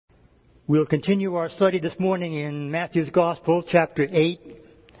We'll continue our study this morning in Matthew's Gospel, chapter 8.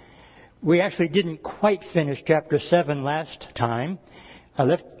 We actually didn't quite finish chapter 7 last time. I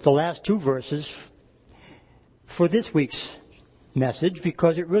left the last two verses for this week's message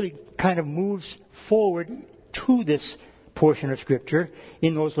because it really kind of moves forward to this portion of Scripture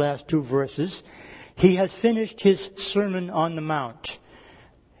in those last two verses. He has finished his Sermon on the Mount.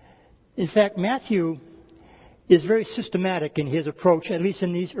 In fact, Matthew is very systematic in his approach, at least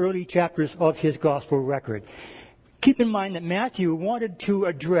in these early chapters of his gospel record. Keep in mind that Matthew wanted to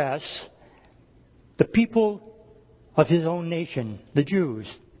address the people of his own nation, the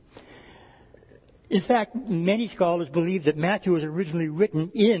Jews. In fact, many scholars believe that Matthew was originally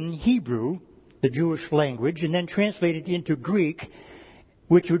written in Hebrew, the Jewish language, and then translated into Greek,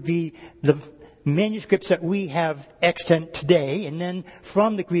 which would be the manuscripts that we have extant today, and then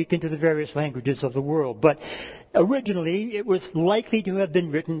from the Greek into the various languages of the world. But originally, it was likely to have been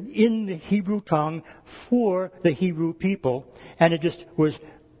written in the Hebrew tongue for the Hebrew people, and it just was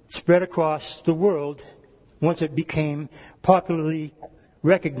spread across the world once it became popularly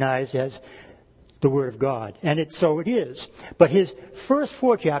recognized as the Word of God. And so it is. But his first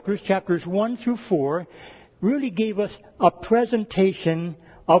four chapters, chapters 1 through 4, really gave us a presentation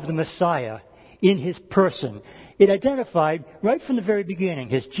of the Messiah in his person. It identified right from the very beginning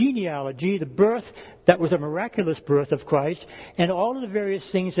his genealogy, the birth that was a miraculous birth of Christ, and all of the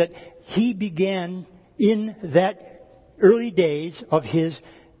various things that he began in that early days of his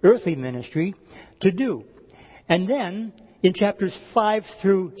earthly ministry to do. And then in chapters 5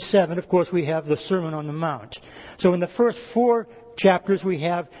 through 7, of course, we have the Sermon on the Mount. So in the first four chapters, we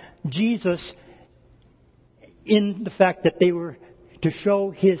have Jesus in the fact that they were to show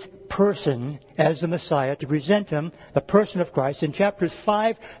his person as the Messiah, to present him, the person of Christ. In chapters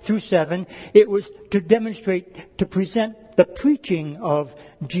 5 through 7, it was to demonstrate, to present the preaching of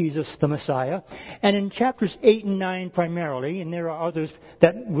Jesus the Messiah. And in chapters 8 and 9 primarily, and there are others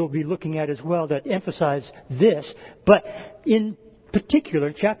that we'll be looking at as well that emphasize this, but in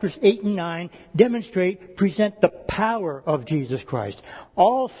particular, chapters 8 and 9 present the power of Jesus Christ.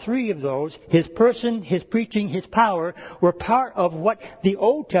 All three of those, his person, his preaching, his power, were part of what the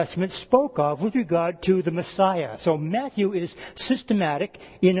Old Testament spoke of with regard to the Messiah. So Matthew is systematic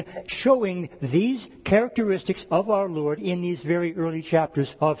in showing these characteristics of our Lord in these very early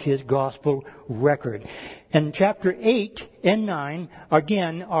chapters of his gospel record. And chapter 8 and 9,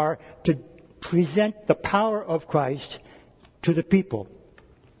 again, are to present the power of Christ to the people.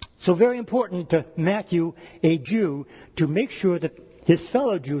 So very important to Matthew, a Jew, to make sure that his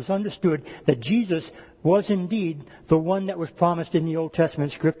fellow Jews understood that Jesus was indeed the one that was promised in the Old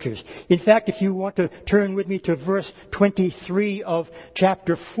Testament Scriptures. In fact, if you want to turn with me to verse 23 of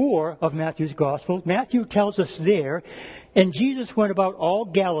chapter 4 of Matthew's Gospel, Matthew tells us there, "And Jesus went about all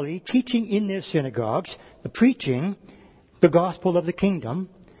Galilee, teaching in their synagogues, preaching the gospel of the kingdom,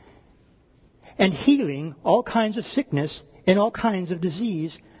 and healing all kinds of sickness and all kinds of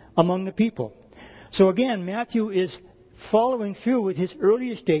disease among the people." So again, Matthew is following through with his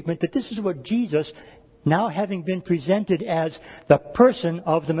earlier statement that this is what Jesus, now having been presented as the person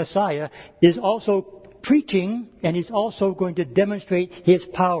of the Messiah, is also preaching, and he's also going to demonstrate his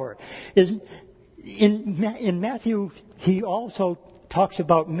power. In Matthew, he also talks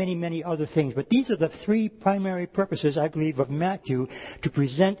about many, many other things. But these are the three primary purposes, I believe, of Matthew to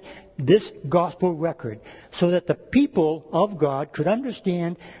present this gospel record so that the people of God could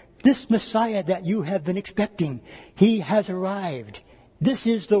understand this Messiah that you have been expecting. He has arrived. This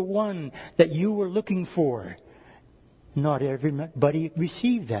is the one that you were looking for. Not everybody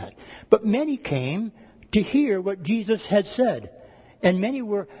received that. But many came to hear what Jesus had said. And many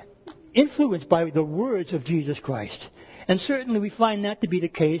were influenced by the words of Jesus Christ. And certainly we find that to be the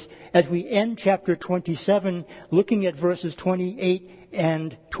case as we end chapter 27, looking at verses 28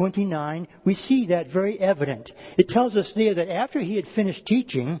 and 29. We see that very evident. It tells us there that after he had finished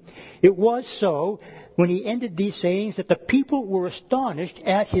teaching, it was so, when he ended these sayings, that the people were astonished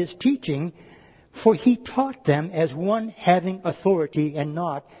at his teaching, for he taught them as one having authority and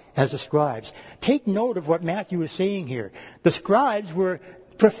not as the scribes. Take note of what Matthew is saying here. The scribes were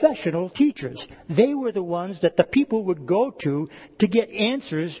professional teachers. They were the ones that the people would go to get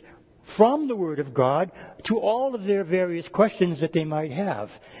answers from the Word of God to all of their various questions that they might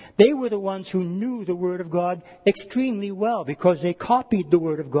have. They were the ones who knew the Word of God extremely well because they copied the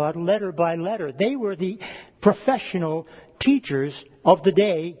Word of God letter by letter. They were the professional teachers of the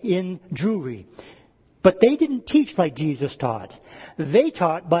day in Jewry. But they didn't teach like Jesus taught. They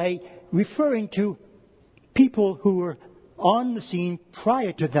taught by referring to people who were on the scene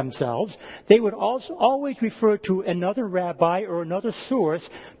prior to themselves, they would also always refer to another rabbi or another source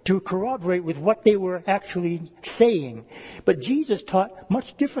to corroborate with what they were actually saying. But Jesus taught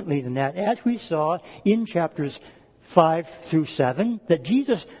much differently than that, as we saw in chapters 5 through 7, that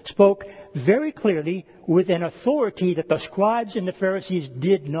Jesus spoke very clearly with an authority that the scribes and the Pharisees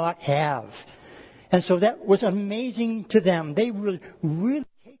did not have. And so that was amazing to them. They were really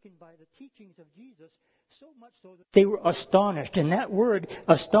taken by the teachings of Jesus, so much so that they were astonished. And that word,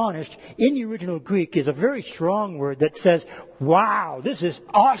 astonished, in the original Greek is a very strong word that says, wow, this is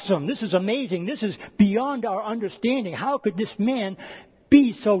awesome, this is amazing, this is beyond our understanding. How could this man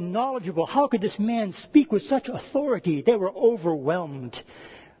be so knowledgeable? How could this man speak with such authority? They were overwhelmed.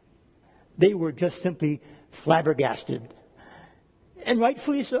 They were just simply flabbergasted. And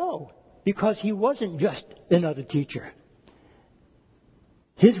rightfully so, because he wasn't just another teacher.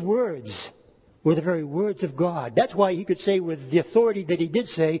 His words were the very words of God. That's why he could say with the authority that he did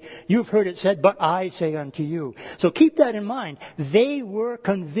say, you've heard it said, but I say unto you. So keep that in mind. They were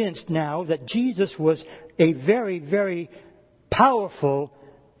convinced now that Jesus was a very, very powerful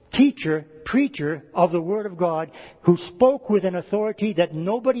teacher, preacher of the Word of God, who spoke with an authority that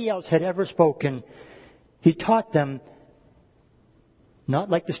nobody else had ever spoken. He taught them not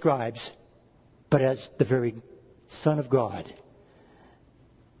like the scribes, but as the very Son of God.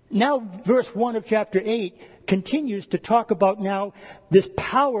 Now, verse 1 of chapter 8 continues to talk about now this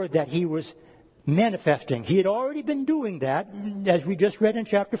power that he was manifesting. He had already been doing that, as we just read in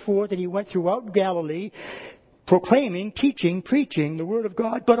chapter 4, that he went throughout Galilee, proclaiming, teaching, preaching the Word of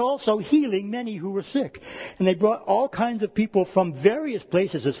God, but also healing many who were sick. And they brought all kinds of people from various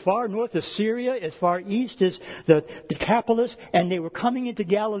places, as far north as Syria, as far east as the Decapolis, and they were coming into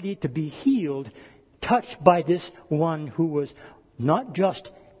Galilee to be healed, touched by this one who was not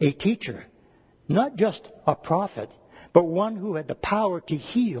just a teacher, not just a prophet, but one who had the power to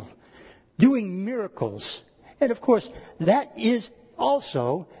heal, doing miracles. And of course, that is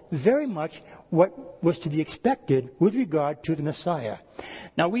also very much what was to be expected with regard to the Messiah.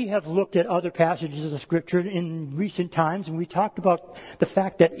 Now, we have looked at other passages of Scripture in recent times, and we talked about the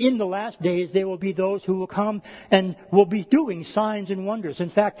fact that in the last days there will be those who will come and will be doing signs and wonders. In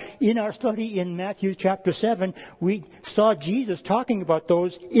fact, in our study in Matthew chapter 7, we saw Jesus talking about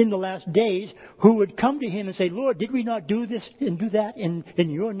those in the last days who would come to him and say, Lord, did we not do this and do that in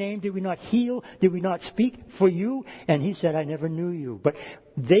your name? Did we not heal? Did we not speak for you? And he said, I never knew you. But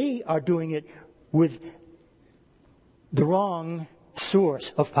they are doing it with the wrong source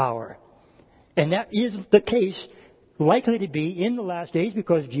of power. And that is the case likely to be in the last days,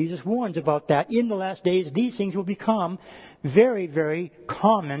 because Jesus warns about that. In the last days, these things will become very, very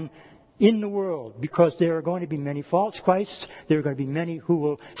common in the world, because there are going to be many false Christs. There are going to be many who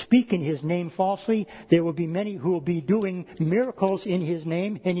will speak in his name falsely. There will be many who will be doing miracles in his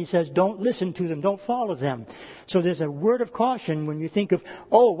name. And he says, don't listen to them. Don't follow them. So there's a word of caution when you think of,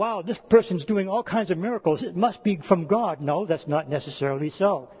 oh, wow, this person's doing all kinds of miracles. It must be from God. No, that's not necessarily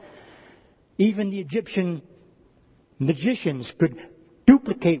so. Even the Egyptian magicians could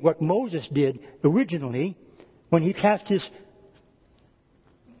duplicate what Moses did originally when he cast his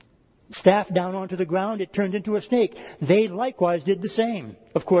staff down onto the ground. It turned into a snake. They likewise did the same.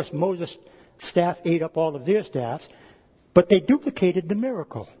 Of course, Moses' staff ate up all of their staffs, but they duplicated the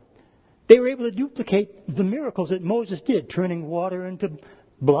miracle. They were able to duplicate the miracles that Moses did, turning water into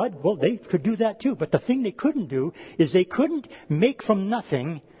blood. Well, they could do that too. But the thing they couldn't do is they couldn't make from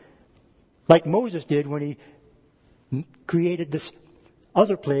nothing like Moses did when he created this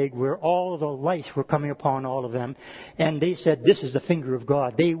other plague where all of the lice were coming upon all of them. And they said, this is the finger of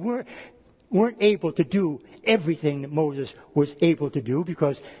God. They weren't able to do everything that Moses was able to do,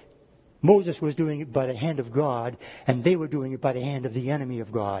 because Moses was doing it by the hand of God, and they were doing it by the hand of the enemy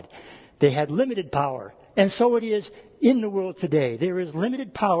of God. They had limited power. And so it is in the world today. There is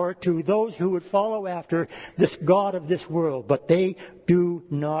limited power to those who would follow after this God of this world, but they do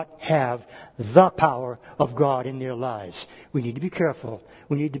not have the power of God in their lives. We need to be careful.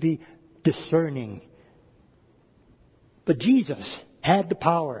 We need to be discerning. But Jesus had the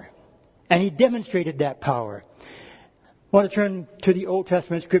power, and he demonstrated that power. I want to turn to the Old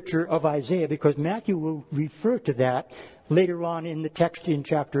Testament scripture of Isaiah, because Matthew will refer to that later on in the text in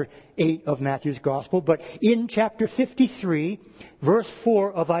chapter 8 of Matthew's Gospel. But in chapter 53, verse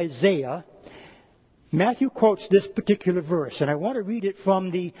 4 of Isaiah, Matthew quotes this particular verse. And I want to read it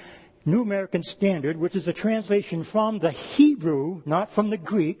from the New American Standard, which is a translation from the Hebrew, not from the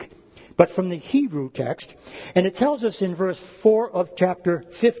Greek, but from the Hebrew text. And it tells us in verse 4 of chapter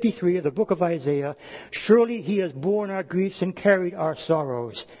 53 of the book of Isaiah, surely he has borne our griefs and carried our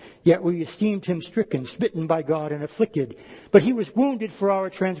sorrows. Yet we esteemed him stricken, smitten by God, and afflicted. But he was wounded for our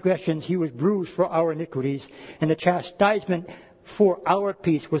transgressions, he was bruised for our iniquities, and the chastisement for our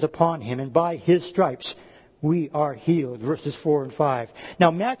peace was upon him, and by his stripes we are healed. Verses 4 and 5. Now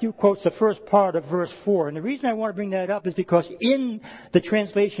Matthew quotes the first part of verse 4, and the reason I want to bring that up is because in the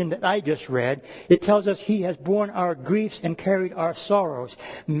translation that I just read, it tells us he has borne our griefs and carried our sorrows.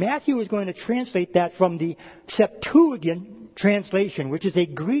 Matthew is going to translate that from the Septuagint translation, which is a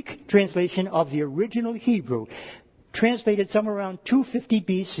Greek translation of the original Hebrew, translated somewhere around 250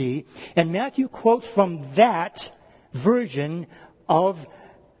 BC, and Matthew quotes from that version of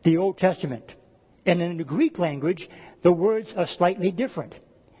the Old Testament. And in the Greek language, the words are slightly different.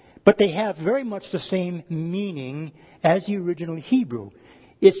 But they have very much the same meaning as the original Hebrew.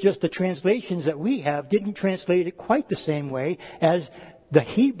 It's just the translations that we have didn't translate it quite the same way as the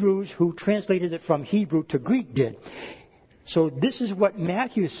Hebrews who translated it from Hebrew to Greek did. So this is what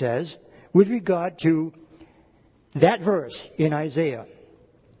Matthew says with regard to that verse in Isaiah.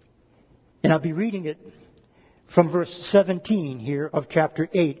 And I'll be reading it from verse 17 here of chapter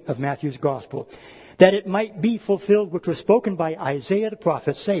 8 of Matthew's Gospel. That it might be fulfilled which was spoken by Isaiah the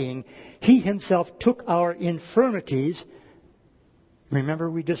prophet, saying, He himself took our infirmities. Remember,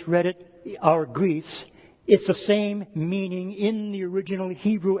 we just read it, our griefs. It's the same meaning in the original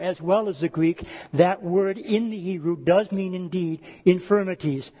Hebrew as well as the Greek. That word in the Hebrew does mean indeed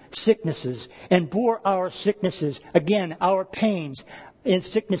infirmities, sicknesses, and bore our sicknesses. Again, our pains and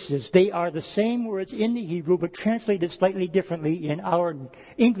sicknesses. They are the same words in the Hebrew, but translated slightly differently in our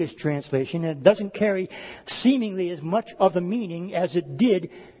English translation. And it doesn't carry seemingly as much of the meaning as it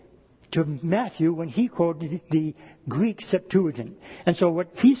did to Matthew when he quoted the Greek Septuagint. And so what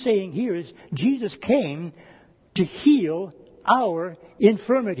he's saying here is Jesus came to heal our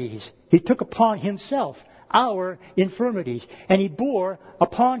infirmities. He took upon himself our infirmities, and he bore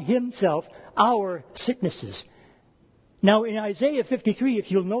upon himself our sicknesses. Now in Isaiah 53,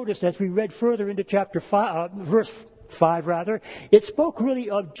 if you'll notice as we read further into verse 5, it spoke really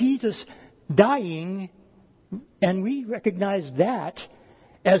of Jesus dying, and we recognize that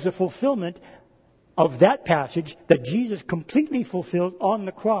as a fulfillment of that passage that Jesus completely fulfilled on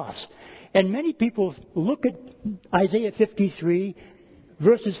the cross. And many people look at Isaiah 53,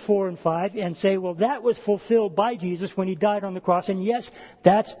 verses 4 and 5, and say, well, that was fulfilled by Jesus when he died on the cross. And yes,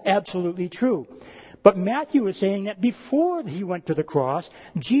 that's absolutely true. But Matthew is saying that before he went to the cross,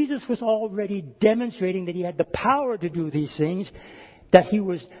 Jesus was already demonstrating that he had the power to do these things, that he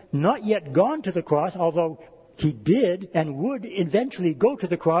was not yet gone to the cross, although he did and would eventually go to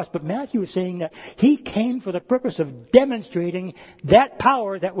the cross. But Matthew is saying that he came for the purpose of demonstrating that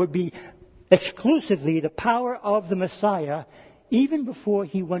power that would be exclusively the power of the Messiah even before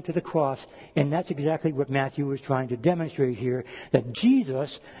he went to the cross. And that's exactly what Matthew is trying to demonstrate here, that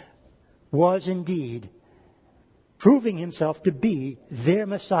Jesus was indeed proving himself to be their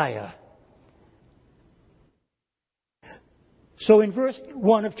Messiah. So in verse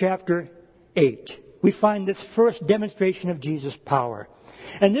 1 of chapter 8, we find this first demonstration of Jesus' power.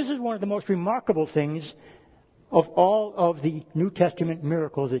 And this is one of the most remarkable things of all of the New Testament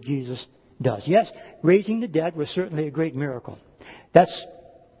miracles that Jesus does. Yes, raising the dead was certainly a great miracle. That's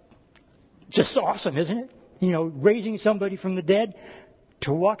just awesome, isn't it? You know, raising somebody from the dead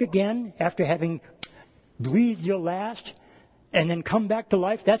to walk again after having breathed your last and then come back to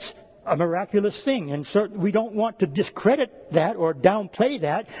life, that's a miraculous thing. And so we don't want to discredit that or downplay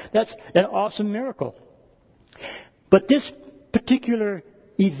that. That's an awesome miracle. But this particular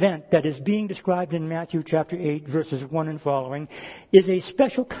event that is being described in Matthew chapter 8, verses 1 and following, is a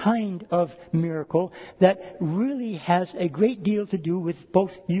special kind of miracle that really has a great deal to do with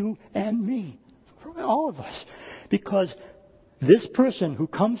both you and me, all of us. Because this person who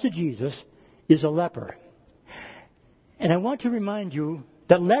comes to Jesus is a leper. And I want to remind you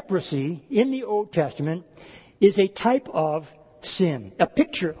that leprosy in the Old Testament is a type of sin, a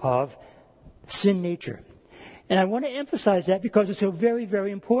picture of sin nature. And I want to emphasize that because it's so very,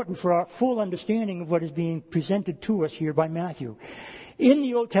 very important for our full understanding of what is being presented to us here by Matthew. In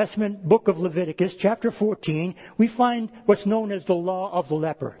the Old Testament book of Leviticus, chapter 14, we find what's known as the law of the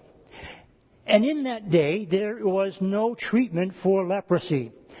leper. And in that day, there was no treatment for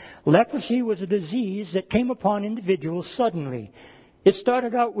leprosy. Leprosy was a disease that came upon individuals suddenly. It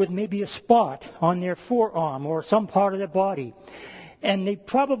started out with maybe a spot on their forearm or some part of their body. And they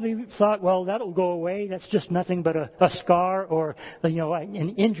probably thought, well, that'll go away. That's just nothing but a scar or,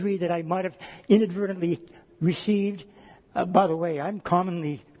 an injury that I might have inadvertently received. By the way, I'm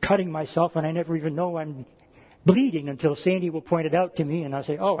commonly cutting myself and I never even know I'm bleeding until Sandy will point it out to me, and I'll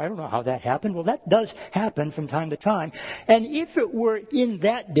say, oh, I don't know how that happened. Well, that does happen from time to time. And if it were in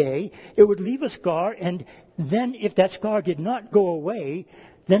that day, it would leave a scar, and then if that scar did not go away,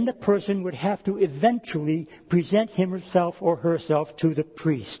 then the person would have to eventually present himself or herself to the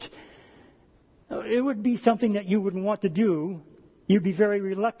priest. It would be something that you wouldn't want to do. You'd be very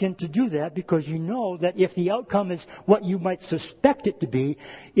reluctant to do that because you know that if the outcome is what you might suspect it to be,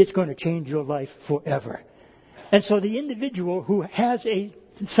 it's going to change your life forever. And so the individual who has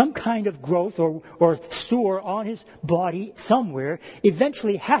some kind of growth or sore on his body somewhere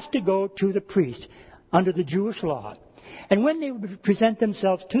eventually has to go to the priest under the Jewish law. And when they would present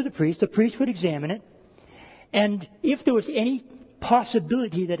themselves to the priest would examine it. And if there was any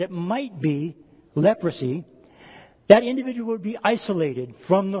possibility that it might be leprosy, that individual would be isolated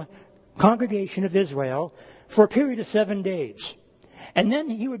from the congregation of Israel for a period of 7 days. And then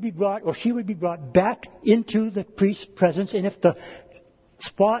he would be brought, or she would be brought back into the priest's presence, and if the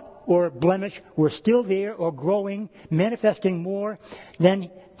spot or blemish were still there or growing, manifesting more,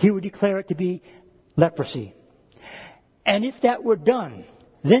 then he would declare it to be leprosy. And if that were done,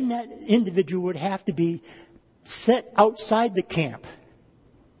 then that individual would have to be set outside the camp.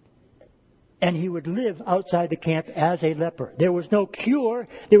 And he would live outside the camp as a leper. There was no cure,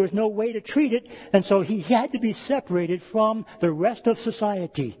 there was no way to treat it, and so he had to be separated from the rest of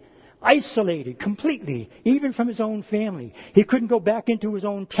society. Isolated completely, even from his own family. He couldn't go back into his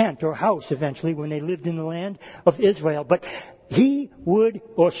own tent or house eventually when they lived in the land of Israel. But he would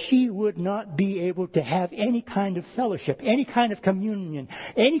or she would not be able to have any kind of fellowship, any kind of communion,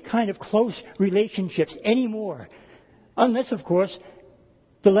 any kind of close relationships anymore. Unless, of course,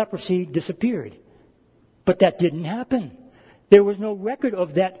 the leprosy disappeared. But that didn't happen. There was no record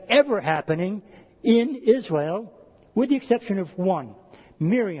of that ever happening in Israel, with the exception of one,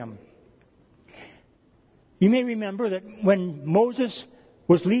 Miriam. You may remember that when Moses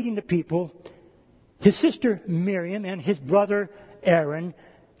was leading the people, his sister Miriam and his brother Aaron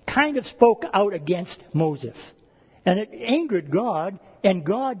kind of spoke out against Moses. And it angered God, and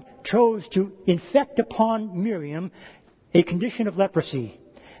God chose to inflict upon Miriam a condition of leprosy.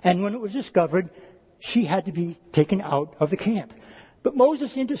 And when it was discovered, she had to be taken out of the camp. But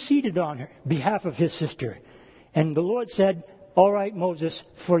Moses interceded on her behalf of his sister. And the Lord said, all right, Moses,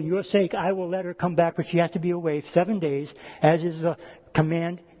 for your sake, I will let her come back, but she has to be away 7 days, as is the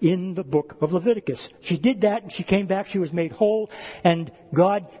command in the book of Leviticus. She did that, and she came back, she was made whole, and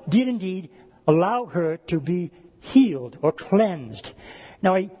God did indeed allow her to be healed or cleansed.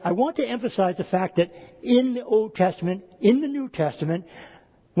 Now, I want to emphasize the fact that in the Old Testament, in the New Testament,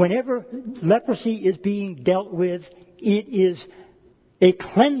 whenever leprosy is being dealt with, it is a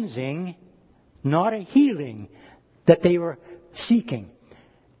cleansing, not a healing, that they were seeking.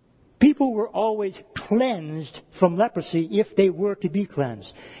 People were always cleansed from leprosy if they were to be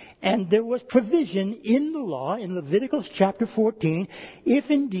cleansed. And there was provision in the law, in Leviticus chapter 14, if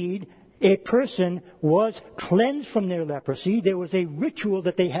indeed a person was cleansed from their leprosy, there was a ritual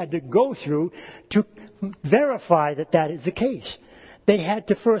that they had to go through to verify that that is the case. They had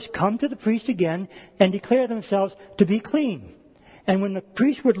to first come to the priest again and declare themselves to be clean. And when the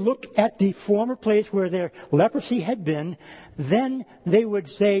priest would look at the former place where their leprosy had been, then they would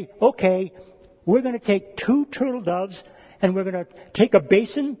say, okay, we're going to take 2 turtle doves and we're going to take a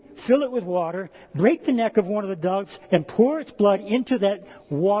basin, fill it with water, break the neck of one of the doves and pour its blood into that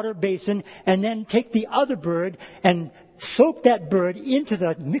water basin, and then take the other bird and soak that bird into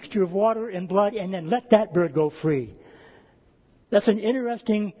the mixture of water and blood, and then let that bird go free. That's an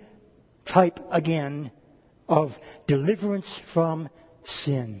interesting type, again, of deliverance from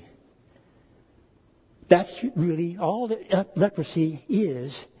sin. That's really all that leprosy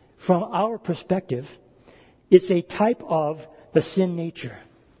is from our perspective. It's a type of the sin nature.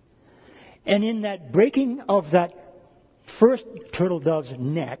 And in that breaking of that first turtle dove's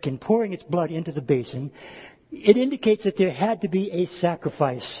neck and pouring its blood into the basin, it indicates that there had to be a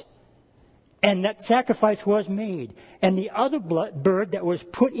sacrifice. And that sacrifice was made. And the other bird that was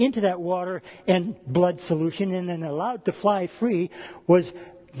put into that water and blood solution and then allowed to fly free was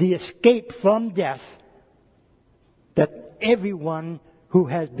the escape from death that everyone who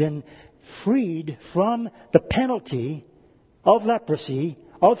has been freed from the penalty of leprosy,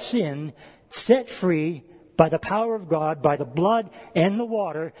 of sin, set free by the power of God, by the blood and the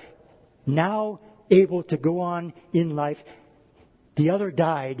water, now able to go on in life. The other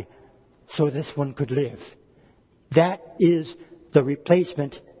died so this one could live. That is the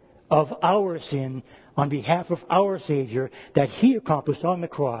replacement of our sin on behalf of our Savior that He accomplished on the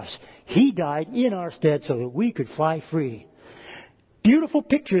cross. He died in our stead so that we could fly free. beautiful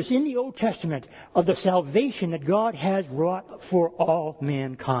pictures in the Old Testament of the salvation that God has wrought for all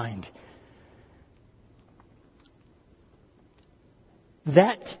mankind.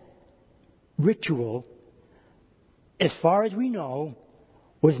 That ritual, as far as we know,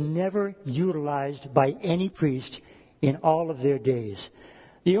 was never utilized by any priest in all of their days.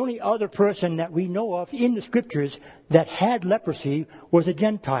 The only other person that we know of in the Scriptures that had leprosy was a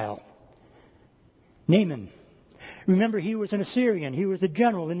Gentile, Naaman. Remember, he was an Assyrian. He was a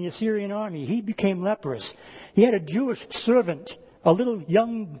general in the Assyrian army. He became leprous. He had a Jewish servant, a little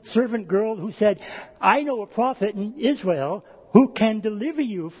young servant girl who said, I know a prophet in Israel who can deliver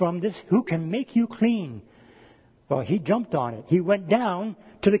you from this, who can make you clean. Well, he jumped on it. He went down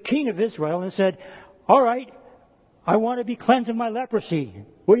to the king of Israel and said, all right, I want to be cleansed of my leprosy.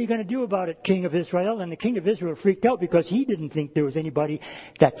 What are you going to do about it, king of Israel? And the king of Israel freaked out because he didn't think there was anybody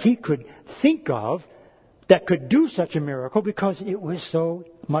that he could think of that could do such a miracle, because it was so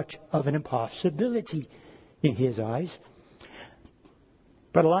much of an impossibility in his eyes.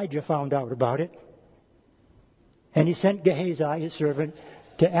 But Elijah found out about it, and he sent Gehazi, his servant,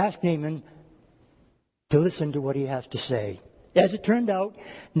 to ask Naaman to listen to what he has to say. As it turned out,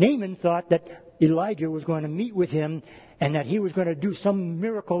 Naaman thought that Elijah was going to meet with him and that he was going to do some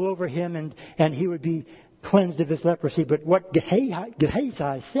miracle over him and he would be cleansed of his leprosy. But what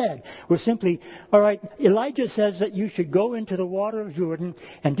Gehazi said was simply, all right, Elijah says that you should go into the water of Jordan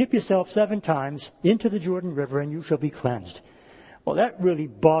and dip yourself 7 times into the Jordan River and you shall be cleansed. Well, that really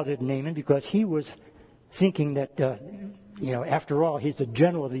bothered Naaman, because he was thinking that, after all, he's the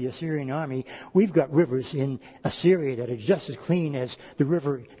general of the Assyrian army. We've got rivers in Assyria that are just as clean as the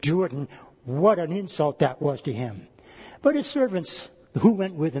river Jordan. What an insult that was to him. But his servants who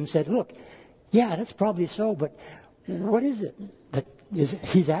went with him said, look, yeah, that's probably so, but what is it that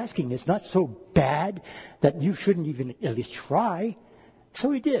he's asking? It's not so bad that you shouldn't even at least try.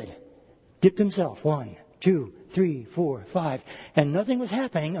 So he did. Dipped himself 1, 2, 3, 4, 5. And nothing was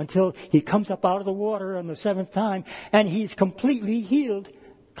happening until he comes up out of the water on the 7th time, and he's completely healed,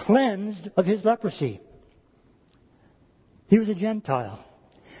 cleansed of his leprosy. He was a Gentile.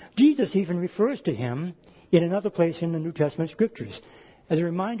 Jesus even refers to him in another place in the New Testament Scriptures as a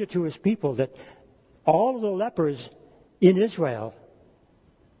reminder to his people that all of the lepers in Israel,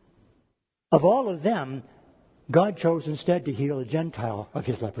 of all of them, God chose instead to heal a Gentile of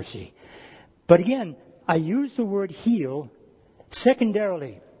his leprosy. But again, I use the word heal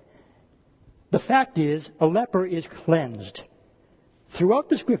secondarily. The fact is, a leper is cleansed. Throughout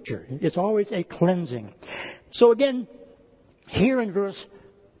the Scripture, it's always a cleansing. So again, here in verse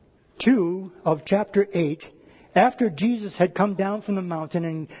 2 of chapter 8, after Jesus had come down from the mountain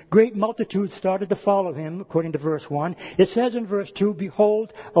and great multitudes started to follow him, according to verse 1, it says in verse 2,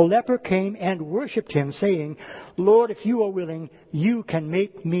 behold, a leper came and worshipped him, saying, Lord, if you are willing, you can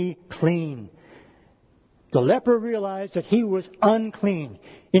make me clean. The leper realized that he was unclean.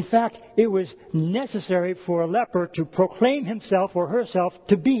 In fact, it was necessary for a leper to proclaim himself or herself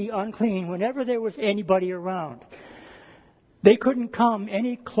to be unclean whenever there was anybody around. They couldn't come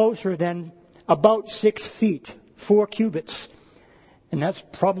any closer than about 6 feet, 4 cubits. And that's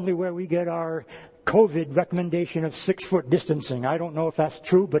probably where we get our COVID recommendation of 6-foot distancing. I don't know if that's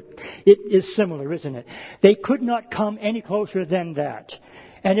true, but it is similar, isn't it? They could not come any closer than that.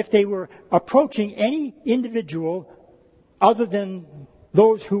 And if they were approaching any individual other than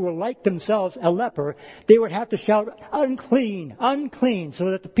those who were like themselves a leper, they would have to shout, unclean, unclean,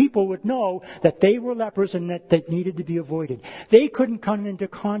 so that the people would know that they were lepers and that they needed to be avoided. They couldn't come into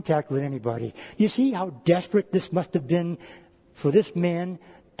contact with anybody. You see how desperate this must have been for this man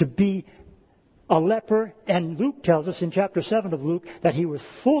to be a leper? And Luke tells us in chapter 7 of Luke that he was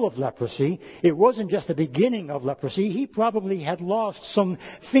full of leprosy. It wasn't just the beginning of leprosy. He probably had lost some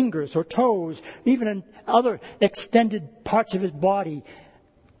fingers or toes, even in other extended parts of his body.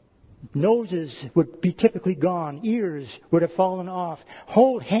 Noses would be typically gone. Ears would have fallen off.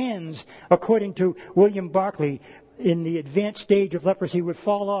 Whole hands, according to William Barclay, in the advanced stage of leprosy would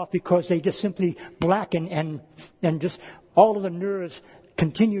fall off because they just simply blacken and just all of the nerves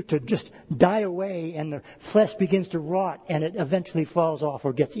continue to just die away, and the flesh begins to rot, and it eventually falls off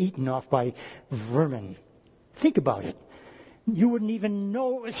or gets eaten off by vermin. Think about it. You wouldn't even know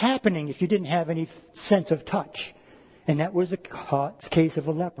what was happening if you didn't have any sense of touch. And that was the case of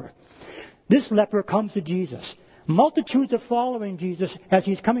a leper. This leper comes to Jesus. Multitudes are following Jesus as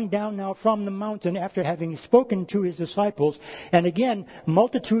he's coming down now from the mountain after having spoken to his disciples. And again,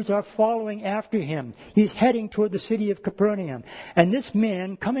 multitudes are following after him. He's heading toward the city of Capernaum. And this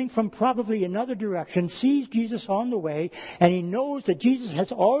man, coming from probably another direction, sees Jesus on the way, and he knows that Jesus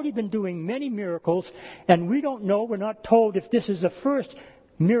has already been doing many miracles. And we don't know, we're not told if this is the first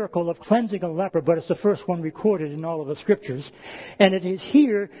miracle of cleansing a leper, but it's the first one recorded in all of the scriptures. And it is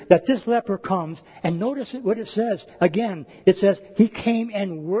here that this leper comes, and notice what it says. Again, it says, he came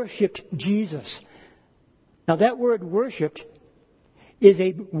and worshipped Jesus. Now that word worshipped is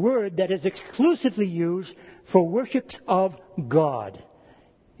a word that is exclusively used for worships of God.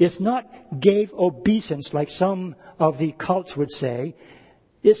 It's not gave obeisance like some of the cults would say.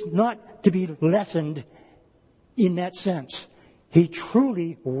 It's not to be lessened in that sense. He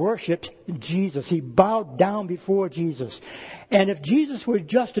truly worshipped Jesus. He bowed down before Jesus. And if Jesus was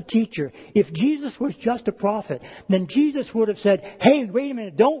just a teacher, if Jesus was just a prophet, then Jesus would have said, hey, wait a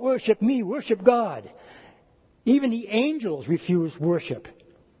minute, don't worship me, worship God. Even the angels refused worship.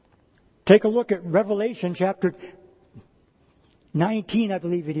 Take a look at Revelation chapter 19, I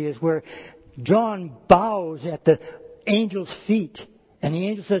believe it is, where John bows at the angel's feet. And the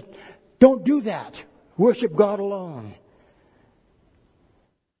angel says, don't do that. Worship God alone.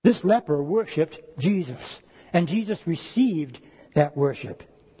 This leper worshipped Jesus, and Jesus received that worship.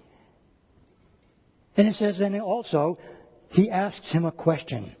 And it says then also, he asks him a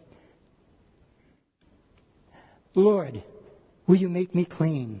question. Lord, will you make me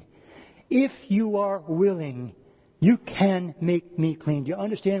clean? If you are willing, you can make me clean. Do you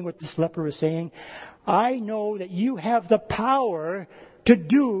understand what this leper is saying? I know that you have the power to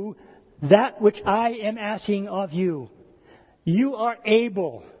do that which I am asking of you. You are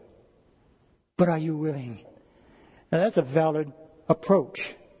able, but are you willing? Now that's a valid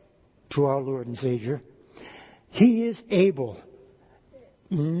approach to our Lord and Savior. He is able.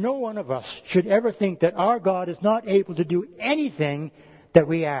 No one of us should ever think that our God is not able to do anything that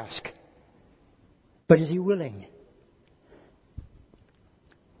we ask. But is He willing?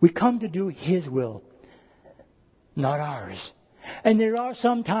 We come to do His will, not ours. And there are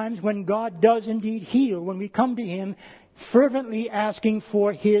some times when God does indeed heal, when we come to Him fervently asking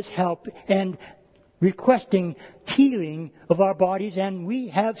for His help and requesting healing of our bodies, and we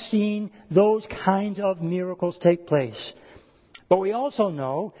have seen those kinds of miracles take place. But we also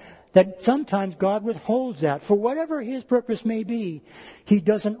know that sometimes God withholds that. For whatever His purpose may be, He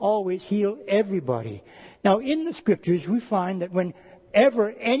doesn't always heal everybody. Now, in the Scriptures, we find that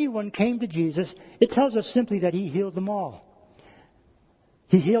whenever anyone came to Jesus, it tells us simply that He healed them all.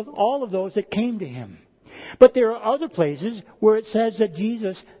 He healed all of those that came to Him. But there are other places where it says that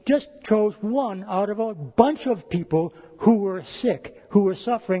Jesus just chose one out of a bunch of people who were sick, who were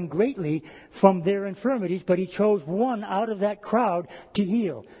suffering greatly from their infirmities, but He chose one out of that crowd to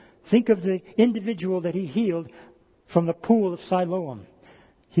heal. Think of the individual that He healed from the pool of Siloam.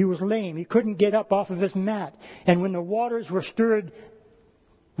 He was lame. He couldn't get up off of his mat. And when the waters were stirred,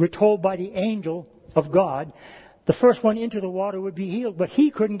 we're told by the angel of God, the first one into the water would be healed, but he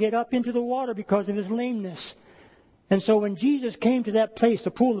couldn't get up into the water because of his lameness. And so when Jesus came to that place,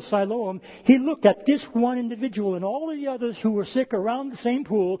 the pool of Siloam, He looked at this one individual and all of the others who were sick around the same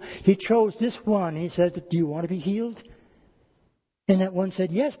pool. He chose this one. He said, do you want to be healed? And that one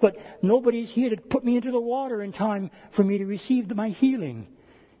said, yes, but nobody's here to put me into the water in time for me to receive my healing.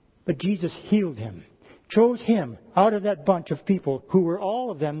 But Jesus healed him. Chose him out of that bunch of people who were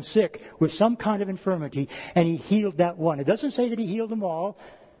all of them sick with some kind of infirmity, and He healed that one. It doesn't say that He healed them all.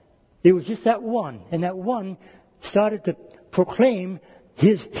 It was just that one. And that one started to proclaim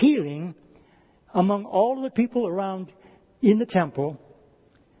His healing among all of the people around in the temple.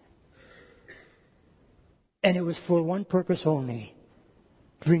 And it was for one purpose only: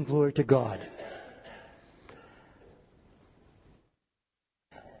 to bring glory to God.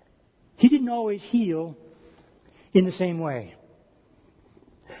 He didn't always heal in the same way.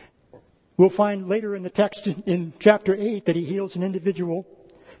 We'll find later in the text in chapter 8 that He heals an individual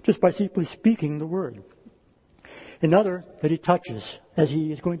just by simply speaking the word. Another that He touches, as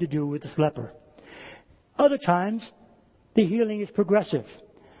He is going to do with this leper. Other times, the healing is progressive.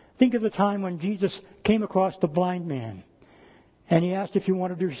 Think of the time when Jesus came across the blind man, and He asked if he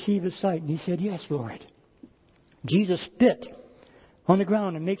wanted to receive his sight, and he said, yes, Lord. Jesus spit on the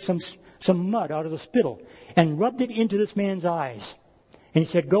ground and made some mud out of the spittle and rubbed it into this man's eyes. And He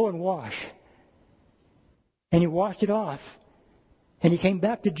said, go and wash. And he washed it off. And he came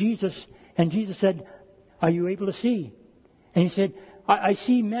back to Jesus, and Jesus said, are you able to see? And he said, I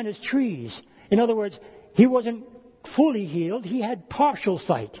see men as trees. In other words, he wasn't fully healed. He had partial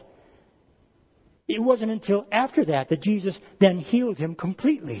sight. it wasn't until after that that Jesus then healed him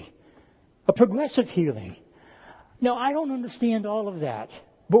completely. A progressive healing. Now, I don't understand all of that.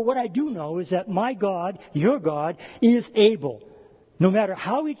 But what I do know is that my God, your God, is able. No matter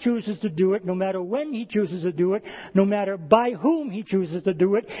how He chooses to do it, no matter when He chooses to do it, no matter by whom He chooses to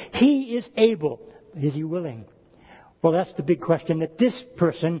do it, He is able. Is He willing? Well, that's the big question that this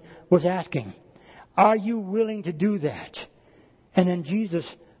person was asking. Are you willing to do that? And then Jesus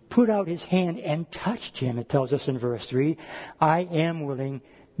put out His hand and touched him, it tells us in verse 3. I am willing,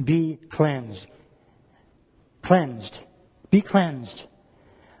 be cleansed. Cleansed. Be cleansed.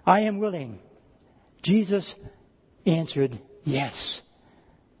 I am willing. Jesus answered, yes,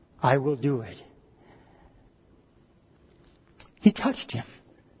 I will do it. He touched him.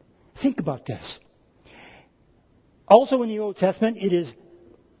 Think about this. Also in the Old Testament, it is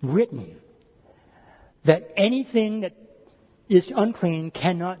written that anything that is unclean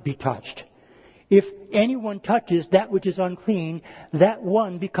cannot be touched. If anyone touches that which is unclean, that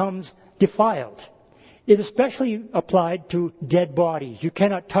one becomes defiled. It especially applied to dead bodies. You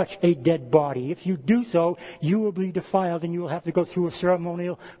cannot touch a dead body. If you do so, you will be defiled and you will have to go through a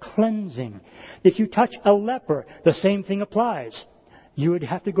ceremonial cleansing. If you touch a leper, the same thing applies. You would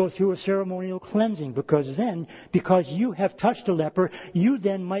have to go through a ceremonial cleansing because you have touched a leper, you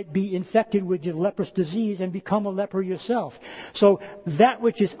then might be infected with the leprous disease and become a leper yourself. So that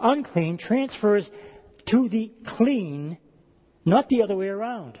which is unclean transfers to the clean, not the other way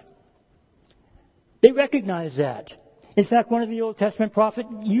around. They recognize that. In fact, one of the Old Testament prophets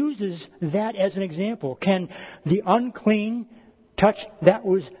uses that as an example. Can the unclean touch that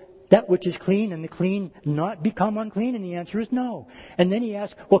which is clean and the clean not become unclean? And the answer is no. And then he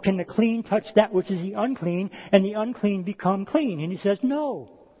asks, well, can the clean touch that which is the unclean and the unclean become clean? And he says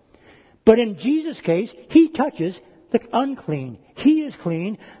no. But in Jesus' case, He touches the unclean. He is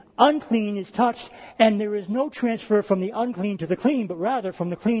clean. Unclean is touched, and there is no transfer from the unclean to the clean, but rather from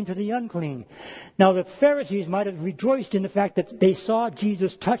the clean to the unclean. Now, the Pharisees might have rejoiced in the fact that they saw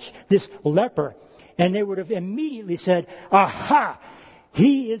Jesus touch this leper, and they would have immediately said, aha,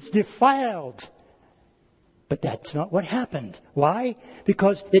 he is defiled. But that's not what happened. Why?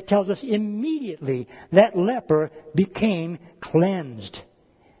 Because it tells us immediately that leper became cleansed.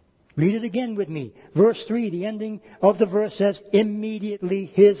 Read it again with me. Verse 3, the ending of the verse says, immediately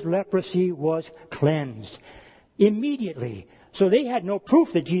his leprosy was cleansed. Immediately. So they had no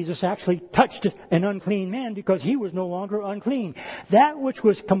proof that Jesus actually touched an unclean man because he was no longer unclean. That which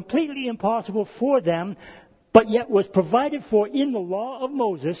was completely impossible for them, but yet was provided for in the law of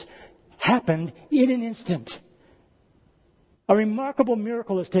Moses, happened in an instant. A remarkable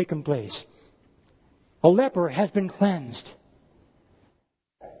miracle has taken place. A leper has been cleansed.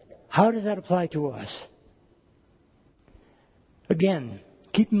 How does that apply to us? Again,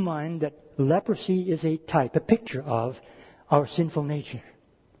 keep in mind that leprosy is a type, a picture of our sinful nature.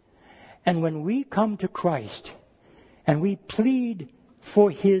 And when we come to Christ and we plead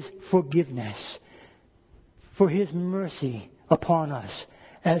for His forgiveness, for His mercy upon us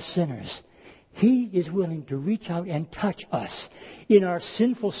as sinners, He is willing to reach out and touch us in our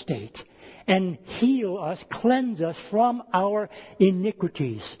sinful state and heal us, cleanse us from our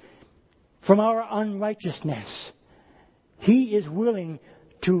iniquities, from our unrighteousness. He is willing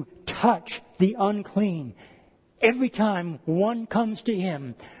to touch the unclean. Every time one comes to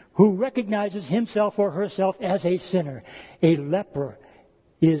Him who recognizes himself or herself as a sinner, a leper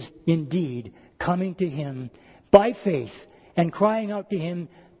is indeed coming to Him by faith and crying out to Him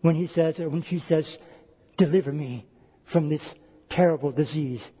when she says, deliver me from this terrible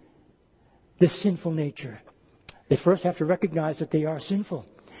disease, this sinful nature. They first have to recognize that they are sinful.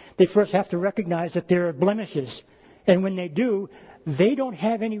 They first have to recognize that there are blemishes. And when they do, they don't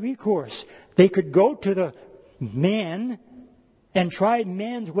have any recourse. They could go to the man and try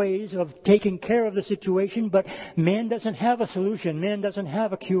man's ways of taking care of the situation, but man doesn't have a solution. Man doesn't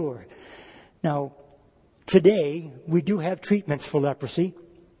have a cure. Now, today, we do have treatments for leprosy.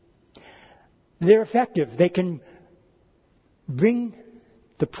 They're effective. They can bring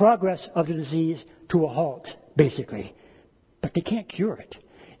the progress of the disease to a halt, basically. But they can't cure it.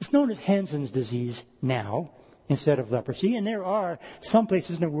 It's known as Hansen's disease now instead of leprosy, and there are some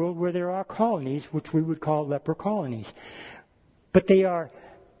places in the world where there are colonies, which we would call leper colonies. But they are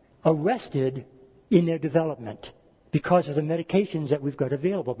arrested in their development because of the medications that we've got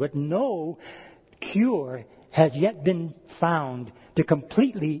available. But no cure has yet been found to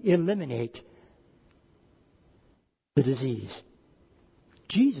completely eliminate the disease.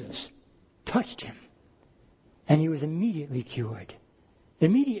 Jesus touched him, and he was immediately cured.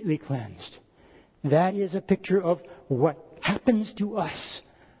 Immediately cleansed. That is a picture of what happens to us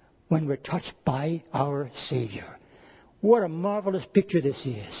when we're touched by our Savior. What a marvelous picture this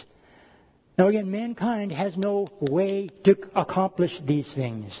is. Now again, mankind has no way to accomplish these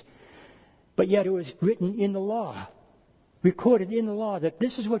things. But yet it was written in the law, recorded in the law, that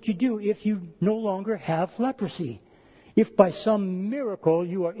this is what you do if you no longer have leprosy. If by some miracle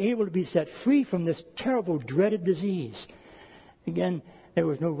you are able to be set free from this terrible, dreaded disease. Again, there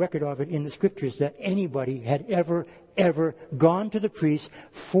was no record of it in the Scriptures that anybody had ever gone to the priest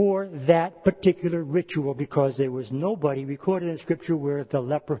for that particular ritual, because there was nobody recorded in Scripture where the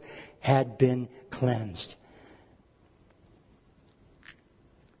leper had been cleansed.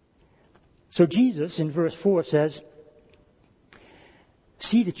 So Jesus, in verse 4, says,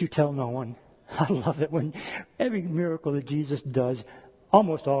 see that you tell no one. I love it when every miracle that Jesus does,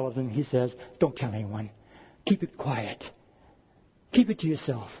 almost all of them, he says, don't tell anyone. Keep it quiet. Keep it to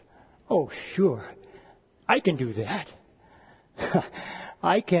yourself. Oh, sure. I can do that.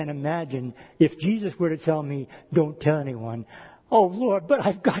 I can't imagine if Jesus were to tell me, don't tell anyone. Oh, Lord, but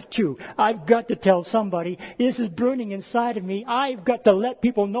I've got to. I've got to tell somebody. This is burning inside of me. I've got to let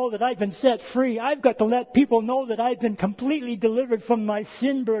people know that I've been set free. I've got to let people know that I've been completely delivered from my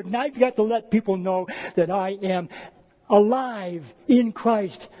sin burden. I've got to let people know that I am alive in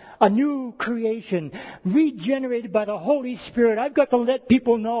Christ, a new creation, regenerated by the Holy Spirit. I've got to let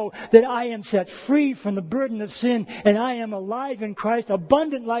people know that I am set free from the burden of sin and I am alive in Christ.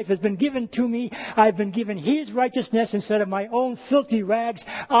 Abundant life has been given to me. I've been given His righteousness instead of my own filthy rags.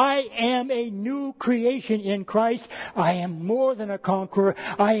 I am a new creation in Christ. I am more than a conqueror.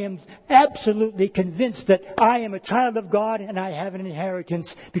 I am absolutely convinced that I am a child of God and I have an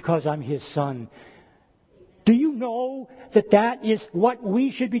inheritance because I'm His son. Do you know that that is what we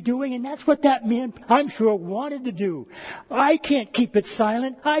should be doing? And that's what that man, I'm sure, wanted to do. I can't keep it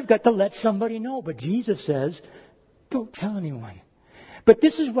silent. I've got to let somebody know. But Jesus says, don't tell anyone. But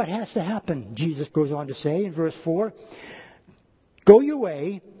this is what has to happen, Jesus goes on to say in verse 4. Go your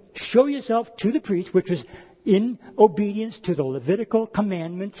way, show yourself to the priest, which was in obedience to the Levitical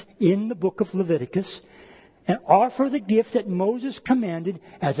commandments in the book of Leviticus, and offer the gift that Moses commanded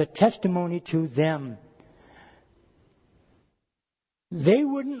as a testimony to them. They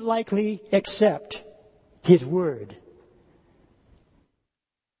wouldn't likely accept his word.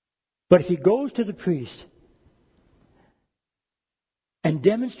 But if he goes to the priest and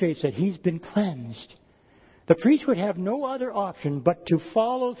demonstrates that he's been cleansed, the priest would have no other option but to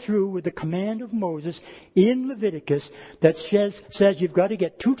follow through with the command of Moses in Leviticus that says you've got to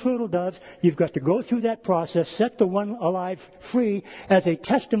get 2 turtle doves, you've got to go through that process, set the one alive free as a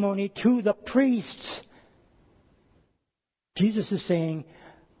testimony to the priests. Jesus is saying,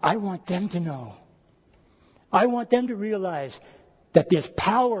 I want them to know. I want them to realize that there's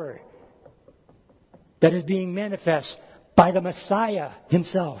power that is being manifest by the Messiah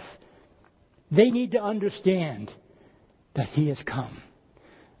Himself. They need to understand that He has come.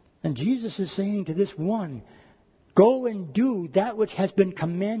 And Jesus is saying to this one, go and do that which has been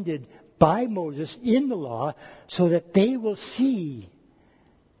commanded by Moses in the law so that they will see.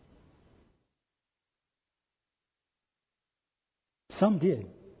 Some did.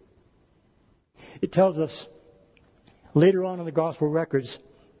 It tells us later on in the gospel records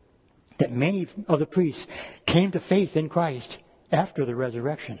that many of the priests came to faith in Christ after the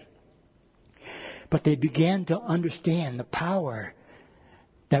resurrection. But they began to understand the power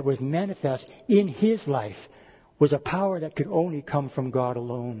that was manifest in His life was a power that could only come from God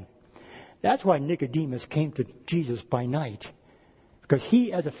alone. That's why Nicodemus came to Jesus by night. Because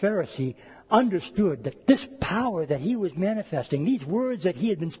he, as a Pharisee, understood that this power that he was manifesting, these words that he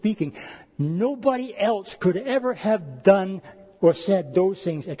had been speaking, nobody else could ever have done or said those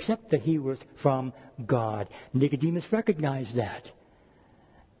things except that he was from God. Nicodemus recognized that.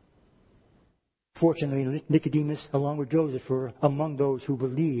 Fortunately, Nicodemus, along with Joseph, were among those who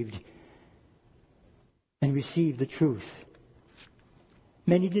believed and received the truth.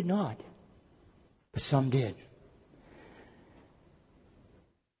 Many did not, but some did.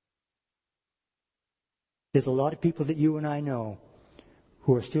 There's a lot of people that you and I know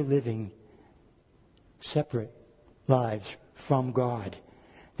who are still living separate lives from God.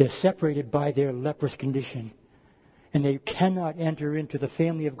 They're separated by their leprous condition. And they cannot enter into the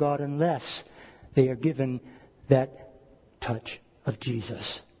family of God unless they are given that touch of